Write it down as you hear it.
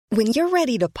When you're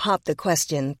ready to pop the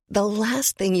question, the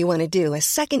last thing you want to do is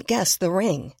second-guess the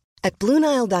ring. At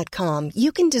BlueNile.com,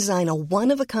 you can design a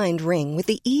one-of-a-kind ring with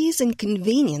the ease and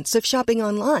convenience of shopping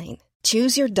online.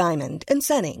 Choose your diamond and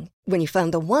setting. When you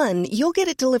find the one, you'll get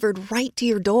it delivered right to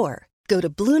your door. Go to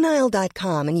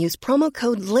BlueNile.com and use promo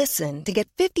code LISTEN to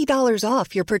get $50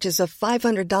 off your purchase of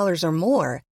 $500 or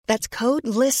more. That's code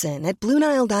LISTEN at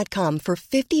BlueNile.com for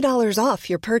 $50 off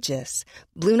your purchase.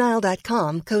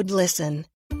 BlueNile.com, code LISTEN.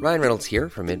 Ryan Reynolds here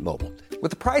from Mint Mobile. With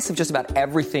the price of just about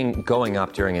everything going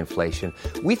up during inflation,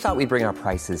 we thought we'd bring our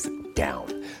prices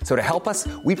down. So to help us,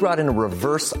 we brought in a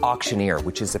reverse auctioneer,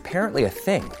 which is apparently a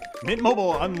thing. Mint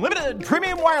Mobile Unlimited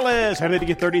Premium Wireless. How to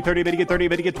get 30, 30, bit to get 30,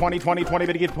 bit to get 20, 20, 20,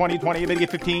 bit to get 20, 20, bit to get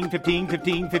 15, 15,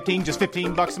 15, 15, just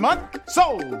 $15 a month?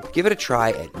 Sold! Give it a try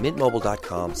at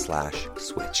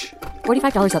mintmobile.com/switch.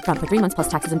 $45 up front for 3 months plus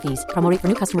taxes and fees. Promo rate for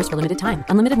new customers for limited time.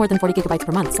 Unlimited more than 40 gigabytes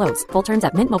per month. Slows full terms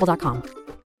at mintmobile.com.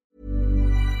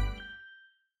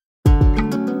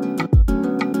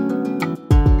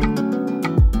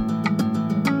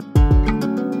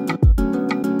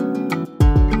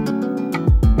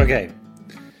 Okay,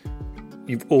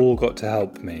 you've all got to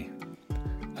help me.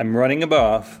 I'm running a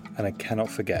bath and I cannot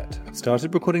forget. I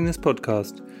started recording this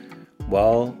podcast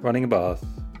while running a bath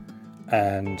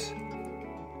and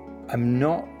I'm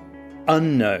not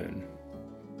unknown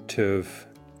to have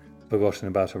forgotten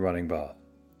about a running bath.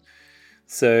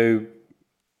 So,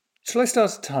 shall I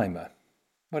start a timer?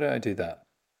 Why don't I do that?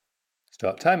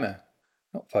 Start timer,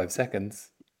 not 5 seconds.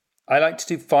 I like to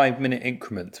do 5-minute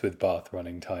increments with bath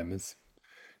running timers.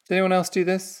 Does anyone else do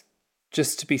this?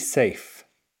 Just to be safe.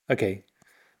 Okay,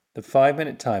 the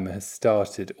 5-minute timer has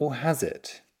started, or has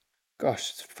it? Gosh,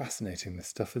 it's fascinating, this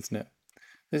stuff, isn't it?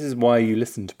 This is why you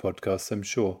listen to podcasts, I'm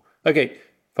sure. Okay,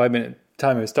 5-minute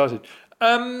timer has started.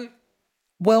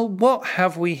 Well, what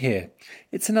have we here?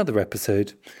 It's another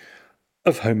episode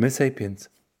of Homo Sapiens.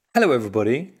 Hello,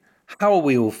 everybody. How are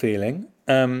we all feeling?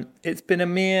 It's been a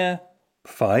mere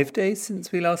 5 days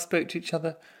since we last spoke to each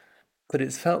other, but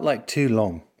it's felt like too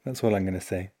long. That's all I'm going to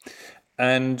say.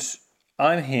 And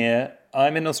I'm here.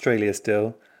 I'm in Australia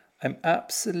still. I'm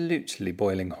absolutely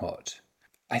boiling hot.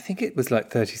 I think it was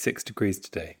like 36 degrees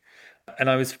today.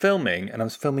 And I was filming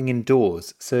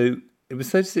indoors. So it was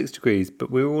 36 degrees,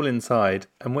 but we were all inside.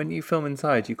 And when you film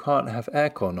inside, you can't have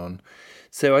aircon on.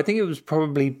 So I think it was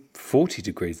probably 40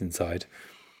 degrees inside.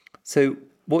 So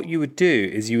what you would do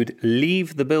is you would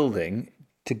leave the building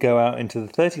to go out into the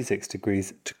 36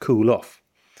 degrees to cool off.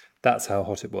 That's how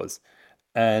hot it was.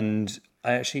 And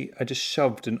I just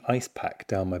shoved an ice pack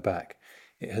down my back.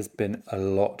 It has been a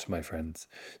lot, my friends.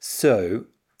 So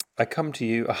I come to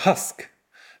you, a husk,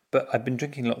 but I've been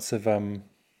drinking lots of, I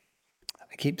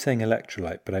keep saying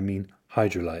electrolyte, but I mean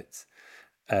hydrolytes.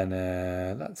 And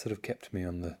that sort of kept me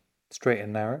on the straight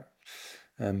and narrow.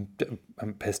 I'm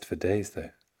pissed for days though.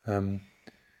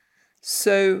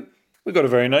 So we've got a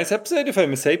very nice episode of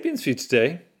Homo Sapiens for you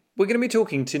today. We're going to be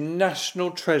talking to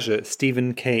national treasure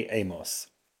Stephen K. Amos.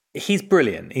 He's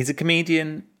brilliant. He's a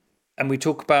comedian, and we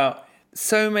talk about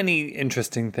so many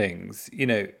interesting things. You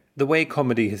know, the way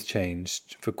comedy has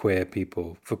changed for queer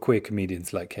people, for queer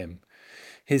comedians like him.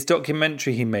 His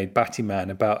documentary he made, Batty Man,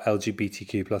 about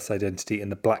LGBTQ plus identity in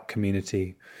the black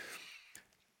community.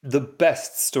 The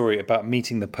best story about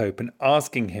meeting the Pope and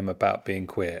asking him about being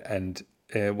queer, and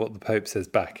what the Pope says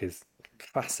back is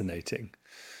fascinating.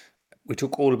 We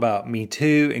talk all about Me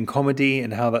Too in comedy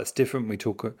and how that's different. We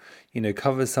talk,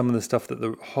 cover some of the stuff that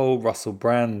the whole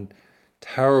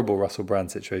terrible Russell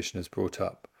Brand situation has brought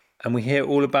up. And we hear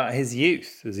all about his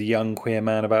youth as a young queer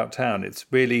man about town. It's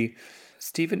really,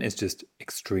 Stephen is just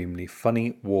extremely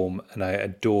funny, warm, and I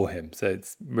adore him. So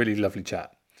it's really lovely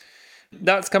chat.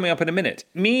 That's coming up in a minute.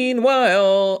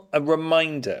 Meanwhile, a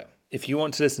reminder, if you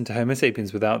want to listen to Homo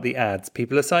Sapiens without the ads,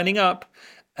 people are signing up.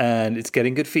 And it's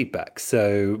getting good feedback.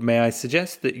 So may I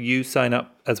suggest that you sign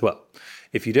up as well?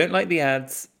 If you don't like the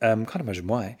ads, can't imagine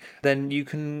why, then you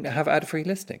can have ad-free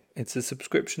listening. It's a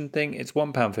subscription thing. It's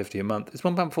 £1.50 a month. It's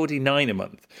 £1.49 a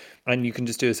month. And you can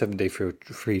just do a 7-day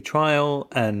free trial,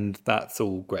 and that's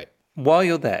all great. While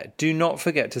you're there, do not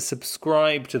forget to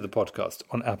subscribe to the podcast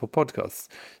on Apple Podcasts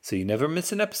so you never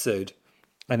miss an episode.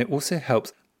 And it also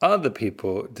helps other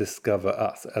people discover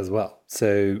us as well.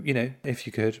 So, if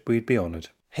you could, we'd be honoured.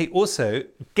 Hey, also,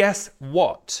 guess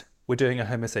what? We're doing a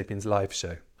Homo Sapiens live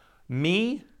show.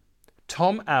 Me,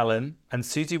 Tom Allen, and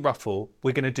Susie Ruffle,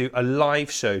 we're going to do a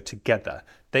live show together.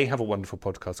 They have a wonderful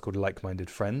podcast called Like-Minded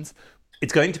Friends.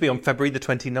 It's going to be on February the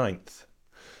 29th.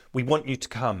 We want you to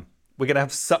come. We're going to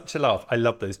have such a laugh. I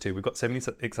love those two. We've got so many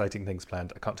exciting things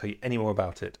planned. I can't tell you any more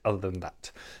about it other than that.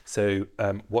 So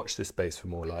watch this space for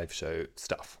more live show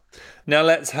stuff. Now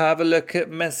let's have a look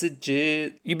at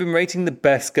messages. You've been rating the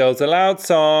best Girls Aloud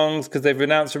songs because they've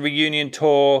announced a reunion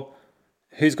tour.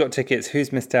 Who's got tickets?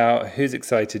 Who's missed out? Who's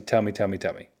excited? Tell me.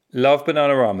 Love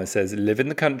Bananarama says, live in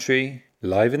the country,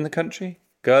 live in the country.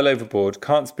 Girl Overboard,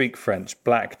 can't speak French,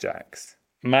 Blackjacks.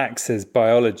 Max says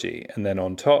biology, and then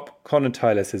on top. Connor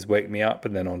Tyler says wake me up,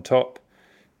 and then on top.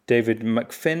 David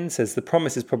McFinn says The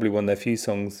Promise is probably one of their few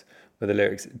songs where the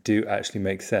lyrics do actually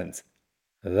make sense.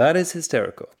 That is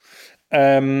hysterical.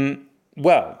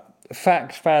 Well,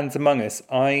 fact fans among us,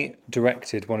 I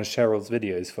directed one of Cheryl's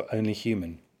videos for Only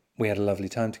Human. We had a lovely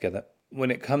time together. When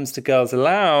it comes to Girls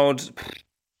Aloud,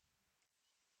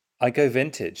 I go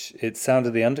vintage. It's Sound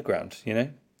of the Underground, you know?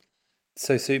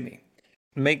 So suit me.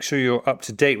 Make sure you're up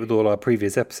to date with all our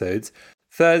previous episodes.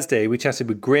 Thursday, we chatted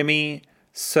with Grimmy.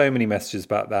 So many messages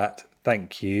about that.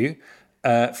 Thank you.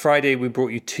 Friday, we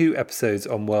brought you 2 episodes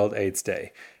on World AIDS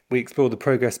Day. We explored the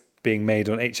progress being made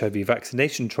on HIV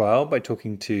vaccination trial by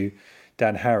talking to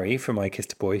Dan Harry from I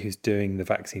Kissed a Boy, who's doing the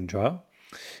vaccine trial.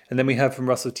 And then we heard from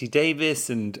Russell T. Davis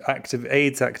and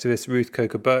AIDS activist Ruth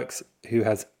Coker Burks, who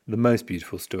has the most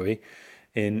beautiful story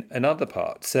in another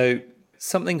part. So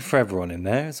something for everyone in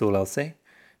there is all I'll say.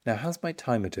 Now, how's my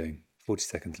timer doing? 40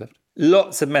 seconds left.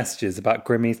 Lots of messages about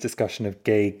Grimmy's discussion of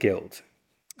gay guilt.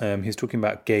 He was talking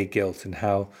about gay guilt and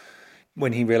how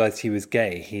when he realised he was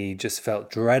gay, he just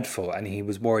felt dreadful and he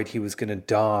was worried he was going to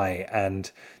die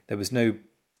and there was no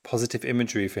positive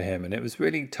imagery for him. And it was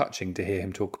really touching to hear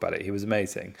him talk about it. He was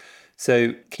amazing.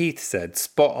 So Keith said,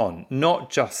 spot on, not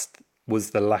just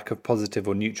was the lack of positive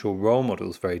or neutral role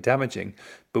models very damaging,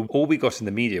 but all we got in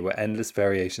the media were endless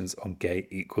variations on gay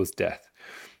equals death.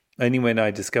 Only when I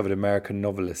discovered American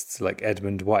novelists like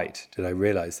Edmund White did I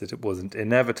realise that it wasn't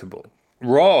inevitable.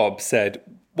 Rob said,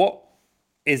 what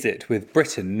is it with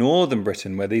Britain, Northern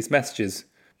Britain, where these messages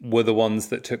were the ones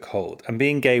that took hold, and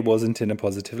being gay wasn't in a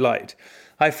positive light?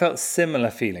 I felt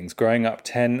similar feelings growing up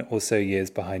 10 or so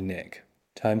years behind Nick.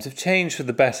 Times have changed for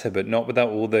the better, but not without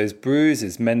all those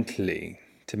bruises mentally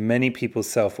to many people's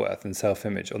self-worth and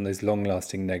self-image on those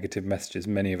long-lasting negative messages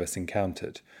many of us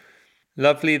encountered.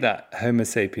 Lovely that Homo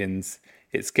sapiens,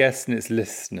 its guests and its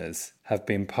listeners have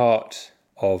been part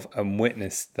of and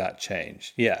witnessed that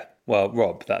change. Yeah, well,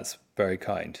 Rob, that's very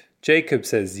kind. Jacob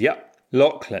says, yep.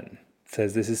 Lachlan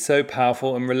says, this is so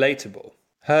powerful and relatable.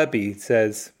 Herbie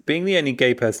says, being the only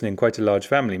gay person in quite a large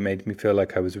family made me feel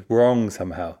like I was wrong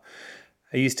somehow.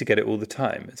 I used to get it all the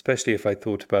time, especially if I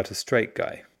thought about a straight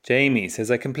guy. Jamie says,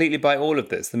 I completely buy all of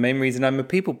this. The main reason I'm a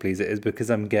people pleaser is because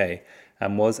I'm gay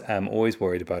and am always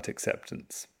worried about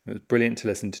acceptance. It was brilliant to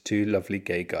listen to 2 lovely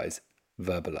gay guys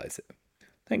verbalize it.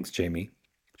 Thanks, Jamie.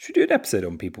 Should we do an episode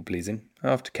on people pleasing?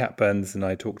 After Kat Burns and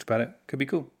I talked about it. Could be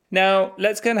cool. Now,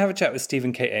 let's go and have a chat with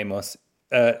Stephen K. Amos.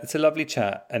 It's a lovely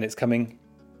chat and it's coming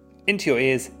into your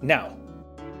ears now.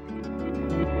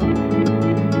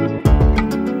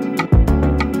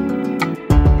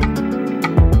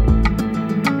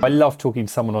 I love talking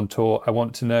to someone on tour. I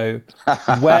want to know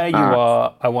where you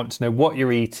are. I want to know what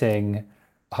you're eating.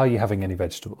 Are you having any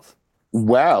vegetables?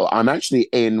 Well, I'm actually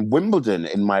in Wimbledon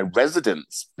in my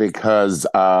residence because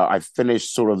I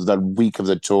finished sort of the week of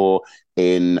the tour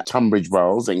in Tunbridge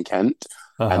Wells in Kent.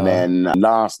 And then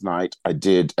last night I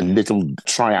did a little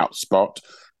tryout spot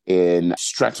in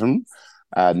Streatham.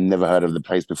 Never heard of the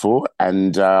place before.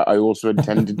 And I also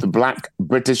attended the Black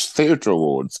British Theatre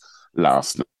Awards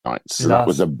last night. So that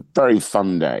was a very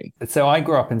fun day. So I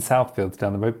grew up in Southfields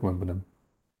down the road from Wimbledon.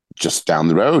 Just down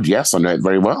the road, yes, I know it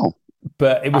very well.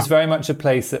 But it was very much a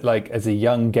place that, like, as a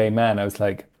young gay man, I was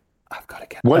like, I've got to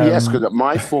get Well, yes, because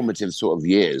my formative sort of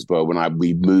years were when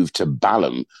we moved to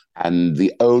Balham, and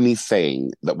the only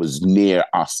thing that was near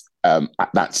us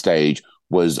at that stage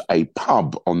was a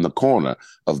pub on the corner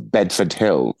of Bedford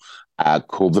Hill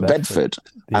called the Bedford.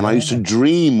 Yeah. And I used to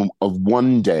dream of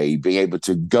one day being able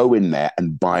to go in there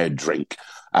and buy a drink.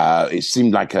 It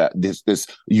seemed like this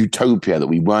utopia that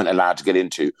we weren't allowed to get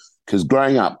into. Because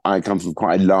growing up, I come from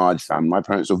quite a large family. My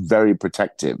parents were very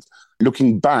protective.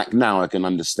 Looking back now, I can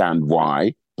understand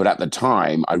why. But at the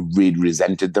time, I really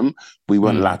resented them. We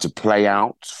weren't allowed to play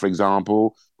out, for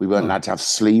example. We weren't allowed to have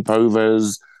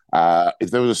sleepovers. If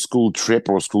there was a school trip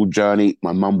or a school journey,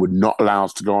 my mum would not allow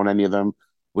us to go on any of them.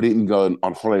 We didn't go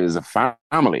on holiday as a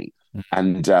family.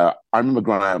 And I remember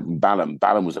growing up in Balham.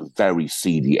 Balham was a very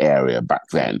seedy area back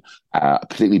then,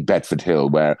 particularly Bedford Hill,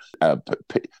 where a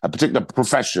particular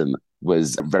profession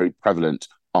was very prevalent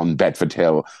on Bedford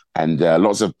Hill, and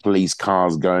lots of police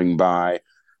cars going by,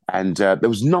 and there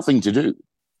was nothing to do.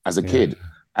 as a kid.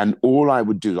 And all I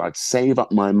would do, I'd save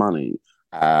up my money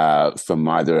from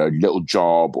either a little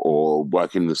job or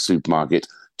working in the supermarket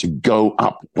to go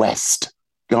up west,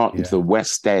 go up into the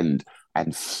West End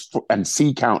and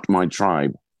seek out my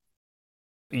tribe.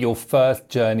 Your first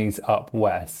journeys up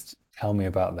west, tell me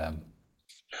about them.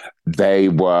 They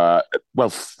were, well,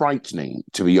 frightening,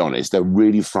 to be honest. They're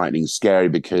really frightening, scary,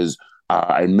 because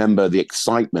I remember the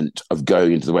excitement of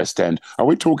going into the West End. Are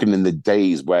we talking in the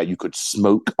days where you could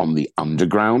smoke on the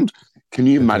underground? Can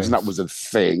you imagine that was a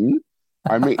thing?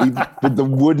 I mean, with the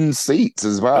wooden seats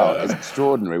as well. It's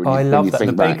extraordinary. I love that.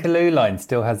 The Bakerloo line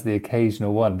still has the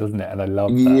occasional one, doesn't it? And I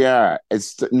love that. Yeah,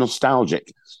 it's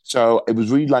nostalgic. So it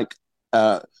was really like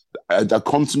a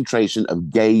concentration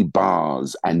of gay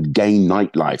bars and gay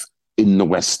nightlife in the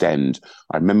West End.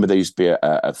 I remember there used to be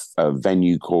a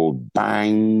venue called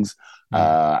Bangs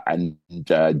and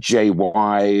Jay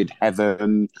Wide,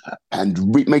 Heaven,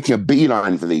 and making a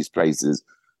beeline for these places.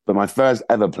 But my first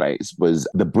ever place was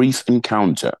The Brief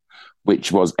Encounter,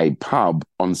 which was a pub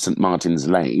on St. Martin's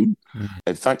Lane.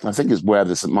 In fact, I think it's where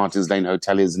the St. Martin's Lane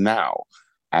Hotel is now.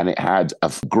 And it had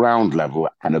a ground level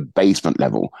and a basement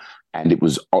level. And it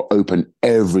was open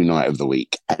every night of the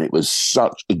week. And it was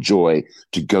such a joy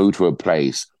to go to a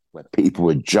place where people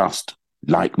were just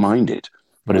like-minded.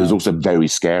 But it was also very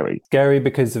scary. Scary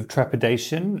because of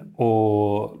trepidation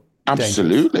or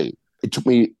Absolutely.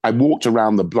 Dangerous? I walked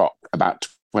around the block about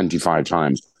 25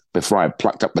 times before I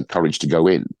plucked up the courage to go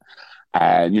in.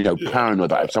 And,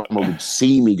 paranoid that if someone would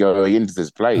see me going into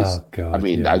this place, oh, God, I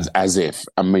mean, as if,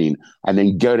 and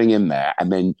then going in there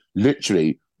and then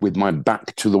literally with my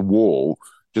back to the wall,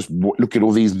 just look at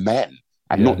all these men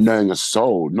and not knowing a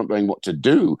soul, not knowing what to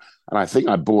do. And I think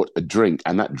I bought a drink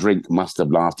and that drink must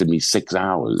have lasted me 6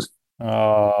 hours.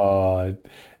 Oh,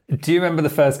 do you remember the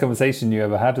first conversation you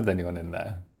ever had with anyone in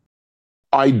there?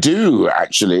 I do,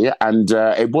 actually, and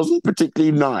it wasn't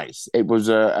particularly nice. It was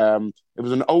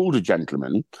an older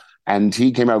gentleman, and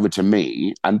he came over to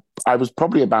me, and I was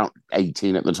probably about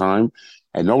 18 at the time.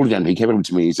 An older gentleman, he came over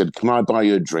to me, he said, "Can I buy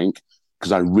you a drink?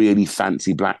 Because I really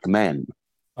fancy black men."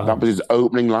 Oh. That was his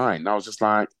opening line. And I was just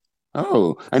like,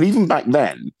 oh. And even back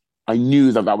then, I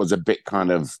knew that was a bit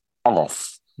kind of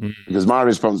off, because my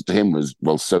response to him was,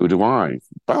 "Well, so do I.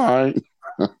 Bye."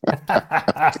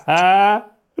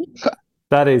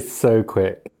 That is so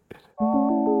quick.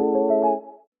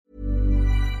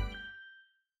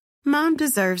 Mom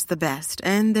deserves the best,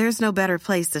 and there's no better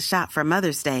place to shop for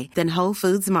Mother's Day than Whole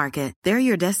Foods Market. They're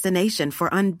your destination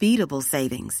for unbeatable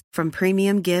savings, from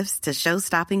premium gifts to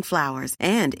show-stopping flowers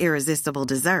and irresistible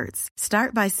desserts.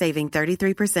 Start by saving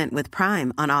 33% with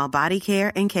Prime on all body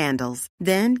care and candles.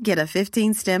 Then get a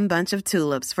 15-stem bunch of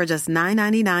tulips for just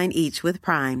 $9.99 each with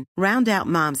Prime. Round out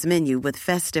Mom's menu with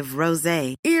festive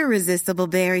rosé, irresistible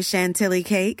berry chantilly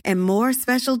cake, and more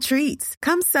special treats.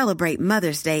 Come celebrate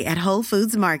Mother's Day at Whole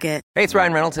Foods Market. Hey, it's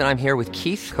Ryan Reynolds, and I'm here with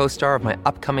Keith, co-star of my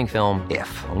upcoming film,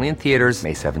 If, only in theaters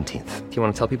May 17th. Do you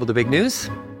want to tell people the big news?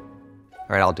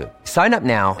 All right, I'll do it. Sign up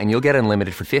now and you'll get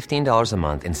unlimited for $15 a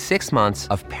month and 6 months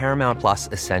of Paramount Plus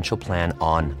Essential Plan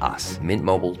on us.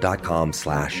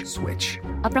 MintMobile.com/switch.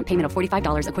 Upfront payment of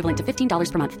 $45 equivalent to $15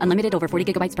 per month. Unlimited over 40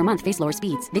 gigabytes per month. Face lower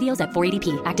speeds. Videos at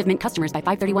 480p. Active Mint customers by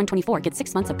 531.24 get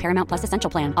 6 months of Paramount Plus Essential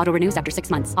Plan. Auto renews after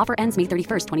 6 months. Offer ends May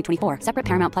 31st, 2024. Separate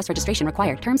Paramount Plus registration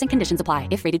required. Terms and conditions apply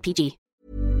if rated PG.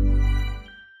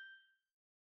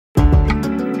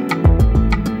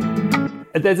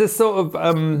 There's a sort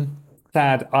of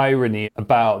sad irony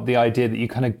about the idea that you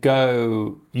kind of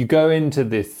go into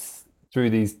this, through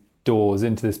these doors,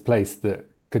 into this place that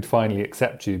could finally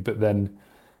accept you, but then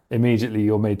immediately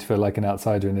you're made to feel like an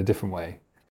outsider in a different way.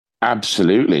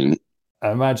 Absolutely.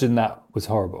 I imagine that was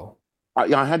horrible.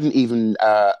 I hadn't even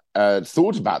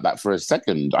thought about that for a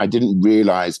second. I didn't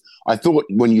realize. I thought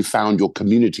when you found your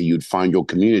community, you'd find your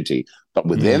community. But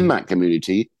within that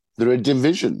community, there are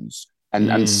divisions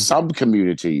and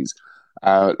sub-communities.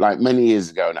 Like many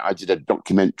years ago, I did a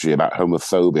documentary about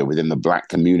homophobia within the Black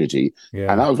community.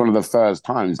 Yeah. And that was one of the first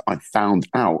times I found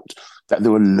out that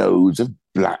there were loads of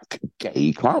Black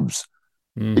gay clubs.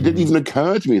 It didn't even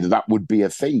occur to me that would be a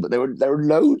thing, but there were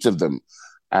loads of them.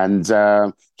 And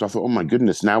so I thought, oh my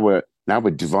goodness, now we're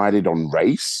divided on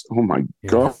race. Oh my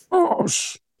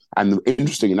gosh. And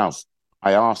interesting enough,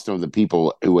 I asked some of the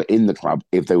people who were in the club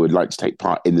if they would like to take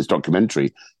part in this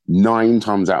documentary. 9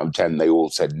 times out of 10, they all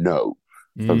said no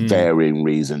for varying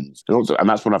reasons. And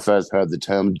that's when I first heard the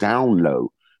term down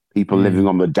low. People living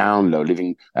on the down low,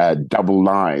 living double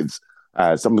lives.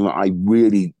 Something that I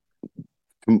really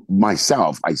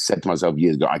myself, I said to myself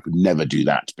years ago, I could never do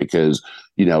that because,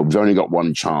 we've only got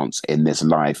one chance in this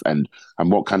life. And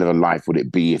what kind of a life would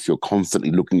it be if you're constantly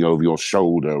looking over your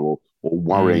shoulder or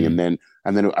worrying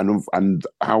and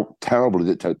how terrible is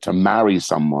it to marry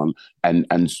someone and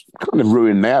kind of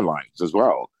ruin their lives as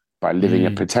well by living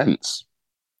a pretense.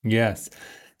 Yes.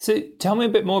 So tell me a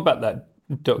bit more about that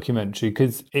documentary,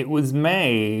 because it was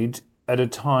made at a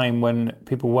time when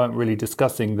people weren't really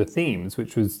discussing the themes,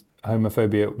 which was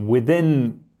homophobia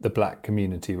within the Black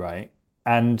community, right?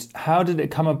 And how did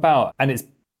it come about? And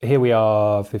here we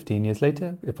are 15 years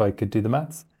later, if I could do the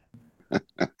maths.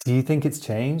 Do you think it's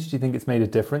changed? Do you think it's made a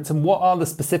difference? And what are the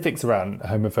specifics around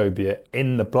homophobia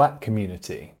in the Black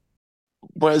community?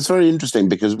 Well, it's very interesting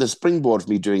because the springboard for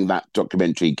me doing that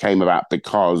documentary came about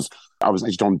because I was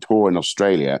actually on tour in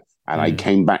Australia and I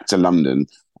came back to London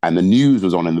and the news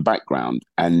was on in the background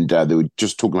and they were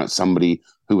just talking about somebody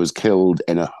who was killed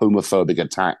in a homophobic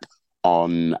attack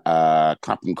on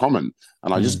Clapham Common.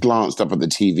 And I just glanced up at the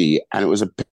TV and it was a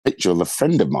picture of a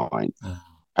friend of mine.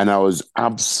 And I was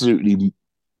absolutely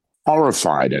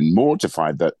horrified and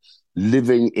mortified that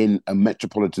living in a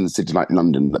metropolitan city like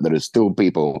London, that there are still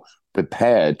people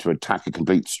prepared to attack a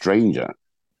complete stranger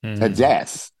to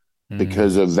death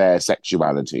because of their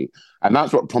sexuality. And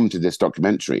that's what prompted this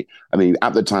documentary. I mean,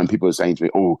 at the time, people were saying to me,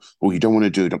 oh, you don't want to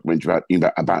do a documentary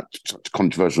about such a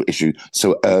controversial issue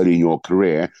so early in your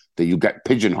career that you get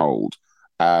pigeonholed.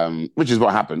 Which is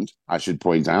what happened, I should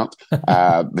point out,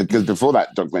 because before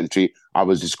that documentary, I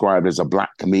was described as a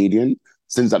Black comedian.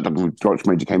 Since that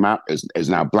documentary came out, is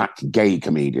now Black gay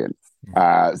comedian.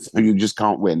 So you just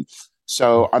can't win.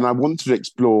 So, and I wanted to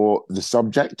explore the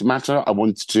subject matter. I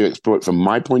wanted to explore it from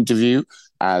my point of view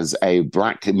as a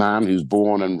Black man who's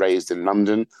born and raised in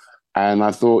London. And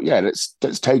I thought,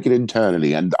 let's take it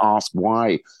internally and ask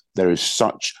why there is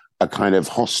such a kind of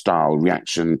hostile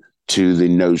reaction to the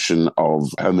notion of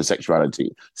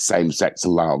homosexuality, same-sex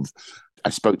love. I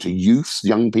spoke to youth,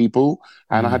 young people,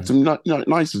 and I had some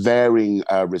nice varying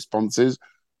responses,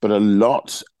 but a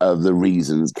lot of the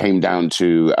reasons came down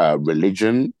to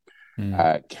religion,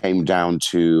 came down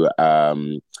to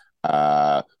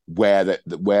where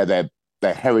their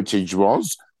heritage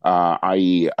was,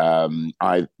 i.e.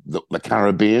 the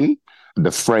Caribbean.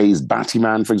 The phrase Batty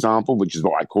Man, for example, which is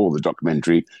what I call the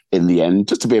documentary in the end,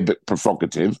 just to be a bit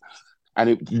provocative. And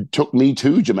it took me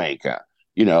to Jamaica.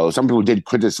 Some people did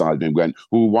criticize me and went,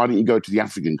 well, why don't you go to the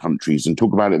African countries and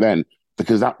talk about it then?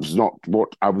 Because that was not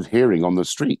what I was hearing on the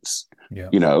streets.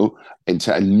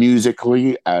 And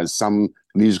musically, some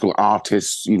musical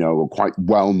artists, were quite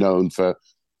well known for,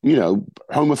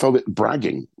 homophobic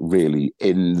bragging, really,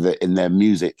 in their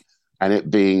music and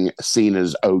it being seen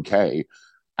as okay.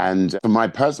 And from my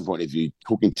personal point of view,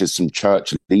 talking to some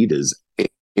church leaders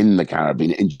in the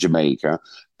Caribbean, in Jamaica,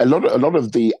 a lot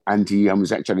of the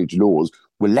anti-homosexuality laws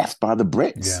were left by the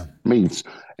Brits. Yeah. I mean,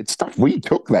 it's stuff we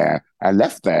took there and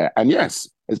left there. And yes,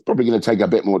 it's probably going to take a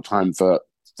bit more time for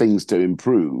things to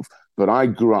improve. But I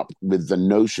grew up with the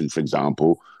notion, for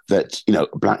example, that,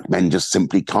 Black men just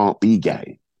simply can't be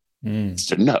gay.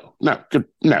 So no.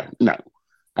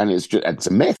 And it's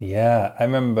a myth. Yeah, I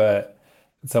remember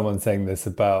someone saying this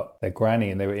about their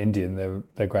granny, and they were Indian.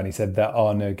 Their granny said, there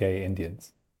are no gay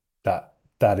Indians.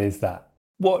 That is that.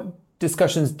 What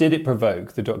discussions did it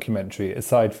provoke, the documentary,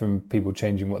 aside from people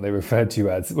changing what they referred to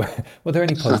you as? Were there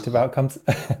any positive outcomes?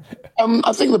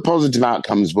 I think the positive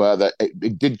outcomes were that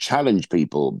it did challenge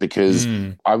people because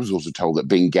I was also told that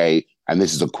being gay, and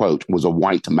this is a quote, was a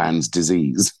white man's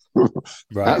disease. Right.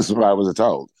 That's what I was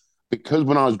told. Because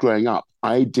when I was growing up,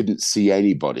 I didn't see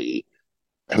anybody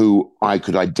who I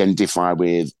could identify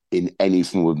with in any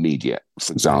form of media,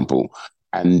 for example.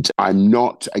 And I'm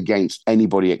not against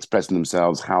anybody expressing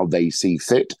themselves how they see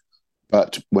fit.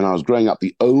 But when I was growing up,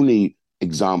 the only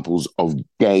examples of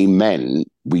gay men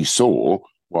we saw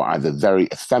were either very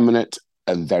effeminate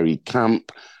and very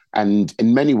camp and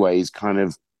in many ways kind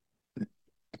of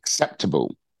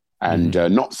acceptable and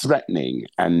not threatening.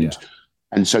 And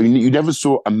so you never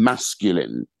saw a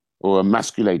masculine or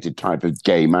emasculated type of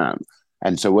gay man.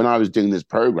 And so when I was doing this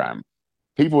program,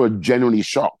 people were genuinely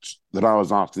shocked that I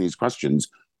was asking these questions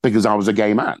because I was a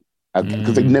gay man,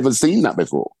 because they'd never seen that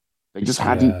before. They just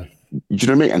hadn't, do you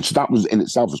know what I mean? And so that was in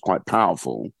itself was quite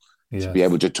powerful to be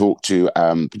able to talk to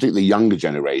particularly the younger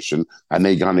generation, and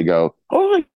they kind of go,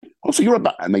 oh, so you're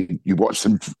about, and then you watch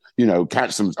them,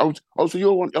 catch them, so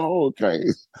you're one, okay.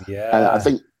 Yeah. And I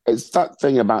think it's that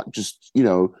thing about just,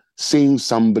 seeing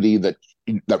somebody that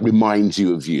reminds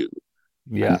you of you,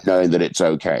 and knowing that it's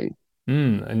okay.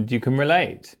 And you can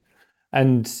relate.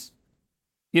 And,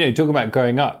 talking about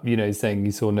growing up, saying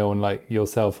you saw no one like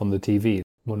yourself on the TV.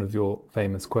 one of your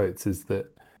famous quotes is that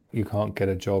you can't get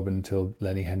a job until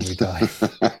Lenny Henry dies.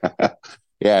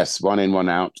 Yes, one in, one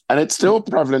out. And it's still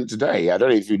prevalent today. I don't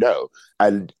know if you know.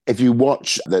 And if you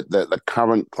watch the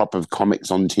current crop of comics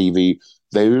on TV,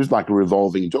 there's like a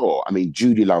revolving door. I mean,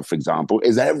 Judy Love, for example,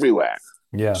 is everywhere.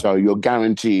 Yeah. So you're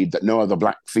guaranteed that no other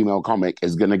black female comic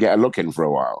is going to get a look in for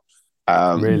a while.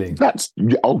 Really?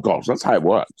 Oh gosh, that's how it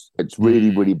works. It's really,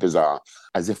 really bizarre,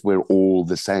 as if we're all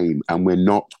the same, and we're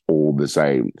not all the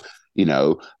same, you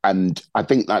know. And I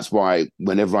think that's why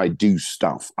whenever I do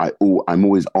stuff, I'm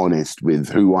always honest with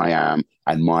who I am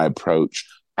and my approach.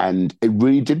 And it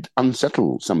really did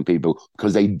unsettle some people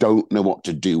because they don't know what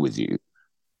to do with you.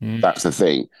 That's the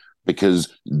thing, because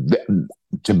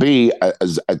to be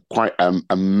quite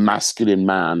a masculine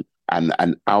man and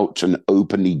an out and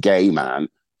openly gay man,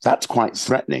 that's quite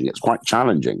threatening. It's quite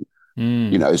challenging.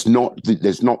 You know, it's not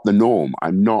the norm.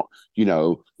 I'm not, you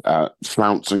know,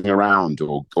 flouncing around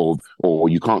or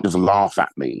you can't just laugh at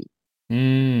me.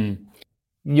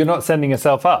 You're not sending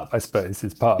yourself up, I suppose,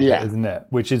 is part of it, isn't it?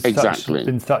 Which is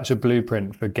been such a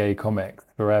blueprint for gay comics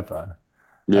forever.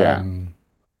 Yeah.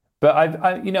 But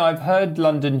I've heard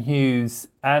London Hughes,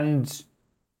 and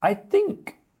I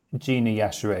think Gina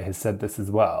Yashere has said this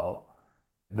as well,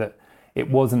 that it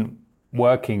wasn't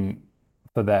working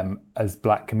for them as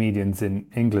black comedians in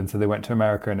England, so they went to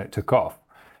America and it took off.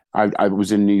 I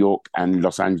was in New York and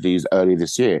Los Angeles earlier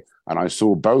this year, and I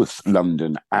saw both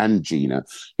London and Gina.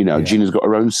 You know, Gina's got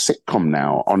her own sitcom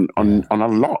now on a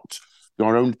lot,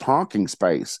 her own parking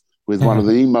space with one of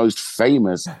the most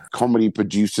famous comedy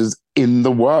producers in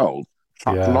the world,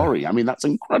 Chuck Lorre. I mean, that's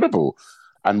incredible.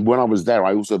 And when I was there,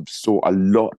 I also saw a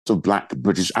lot of black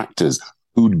British actors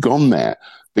who'd gone there,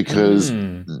 because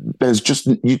there's just,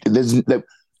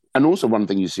 and also one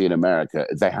thing you see in America,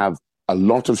 they have a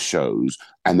lot of shows,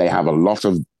 and they have a lot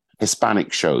of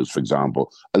Hispanic shows, for example,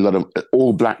 a lot of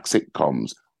all black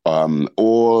sitcoms,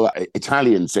 all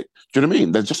Italian do you know what I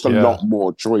mean? There's just a lot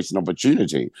more choice and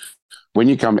opportunity. When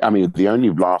you come, I mean, the only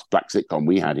last black sitcom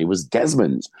we had here was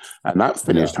Desmond's, and that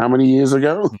finished how many years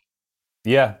ago?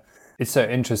 Yeah. It's so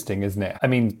interesting, isn't it? I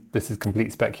mean, this is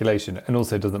complete speculation and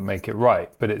also doesn't make it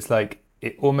right, but it's like,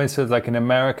 it almost feels like in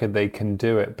America they can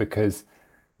do it because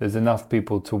there's enough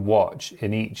people to watch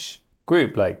in each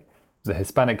group, like the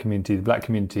Hispanic community, the black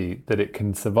community, that it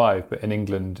can survive. But in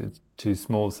England, it's too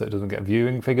small, so it doesn't get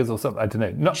viewing figures or something. I don't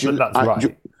know. Not that that's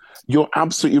right. You're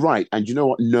absolutely right. And you know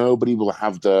what? Nobody will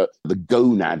have the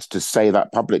gonads to say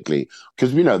that publicly,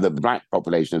 because we know the black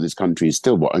population of this country is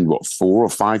still only 4 or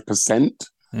 5%.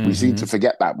 We seem to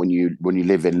forget that when you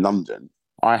live in London.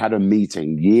 I had a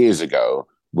meeting years ago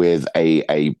with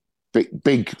a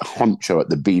big honcho at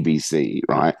the BBC,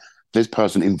 right? This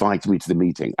person invited me to the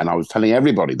meeting, and I was telling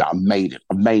everybody that I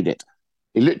made it.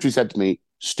 He literally said to me,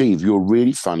 "Steve, you're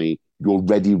really funny. You're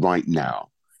ready right now.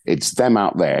 It's them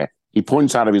out there." He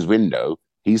points out of his window.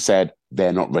 He said,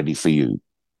 "They're not ready for you."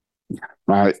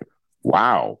 Right?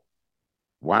 Wow.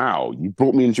 You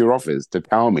brought me into your office to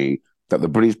tell me that the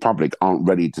British public aren't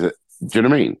ready to, do you know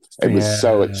what I mean? It was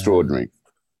so extraordinary.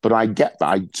 But I get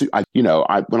that.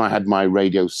 When I had my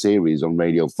radio series on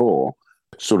Radio 4,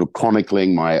 sort of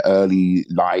chronicling my early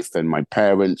life and my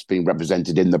parents being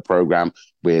represented in the program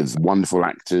with wonderful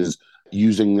actors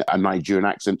using a Nigerian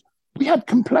accent, we had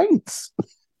complaints.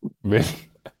 Really?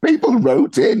 People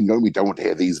wrote in, "No, we don't want to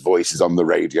hear these voices on the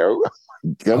radio."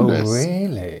 My goodness. Oh,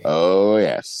 really? Oh,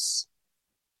 yes.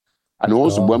 And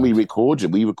also, when we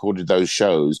recorded those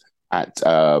shows at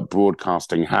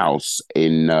Broadcasting House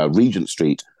in Regent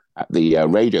Street at the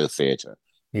Radio Theatre.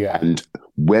 Yeah. And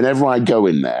whenever I go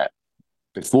in there,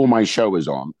 before my show is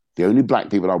on, the only black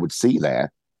people I would see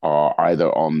there are either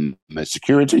on the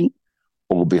security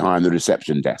or behind the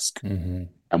reception desk. And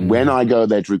when I go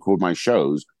there to record my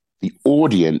shows, the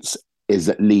audience is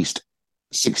at least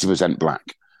 60%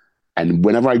 black. And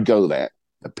whenever I go there,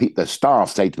 the staff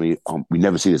say to me, "We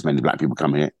never see this many black people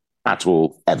come here at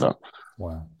all, ever."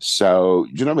 Wow. So,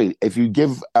 do you know what I mean? If you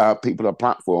give people a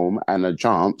platform and a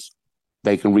chance,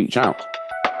 they can reach out.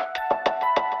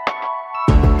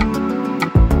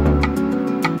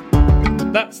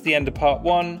 That's the end of part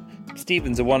 1.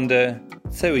 Stephen's a wonder.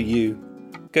 So are you.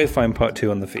 Go find part 2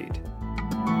 on the feed.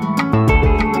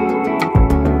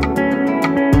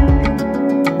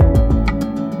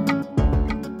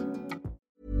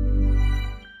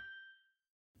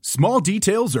 Small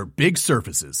details are big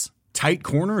surfaces. Tight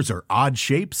corners are odd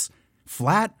shapes.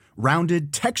 Flat,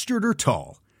 rounded, textured, or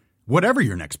tall. Whatever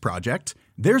your next project,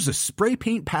 there's a spray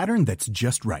paint pattern that's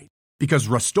just right. Because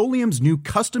Rust-Oleum's new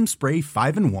Custom Spray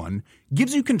 5-in-1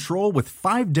 gives you control with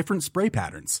 5 different spray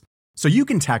patterns. So you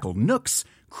can tackle nooks,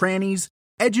 crannies,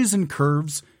 edges, and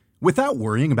curves without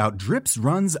worrying about drips,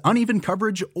 runs, uneven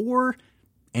coverage, or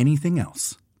anything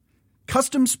else.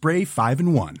 Custom Spray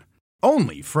 5-in-1.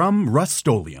 Only from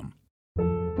Rust-Oleum.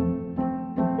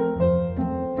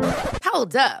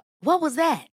 Hold up. What was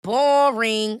that?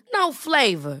 Boring. No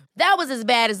flavor. That was as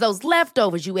bad as those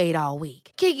leftovers you ate all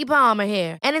week. Keke Palmer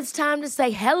here, and it's time to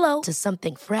say hello to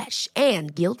something fresh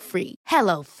and guilt-free.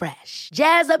 Hello Fresh.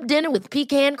 Jazz up dinner with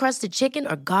pecan-crusted chicken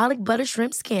or garlic butter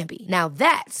shrimp scampi. Now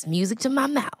that's music to my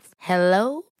mouth.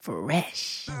 Hello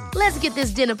Fresh. Let's get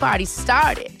this dinner party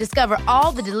started. Discover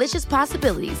all the delicious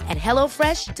possibilities at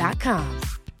HelloFresh.com.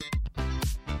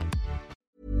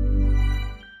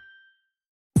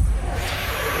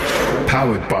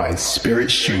 Powered by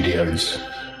Spirit Studios.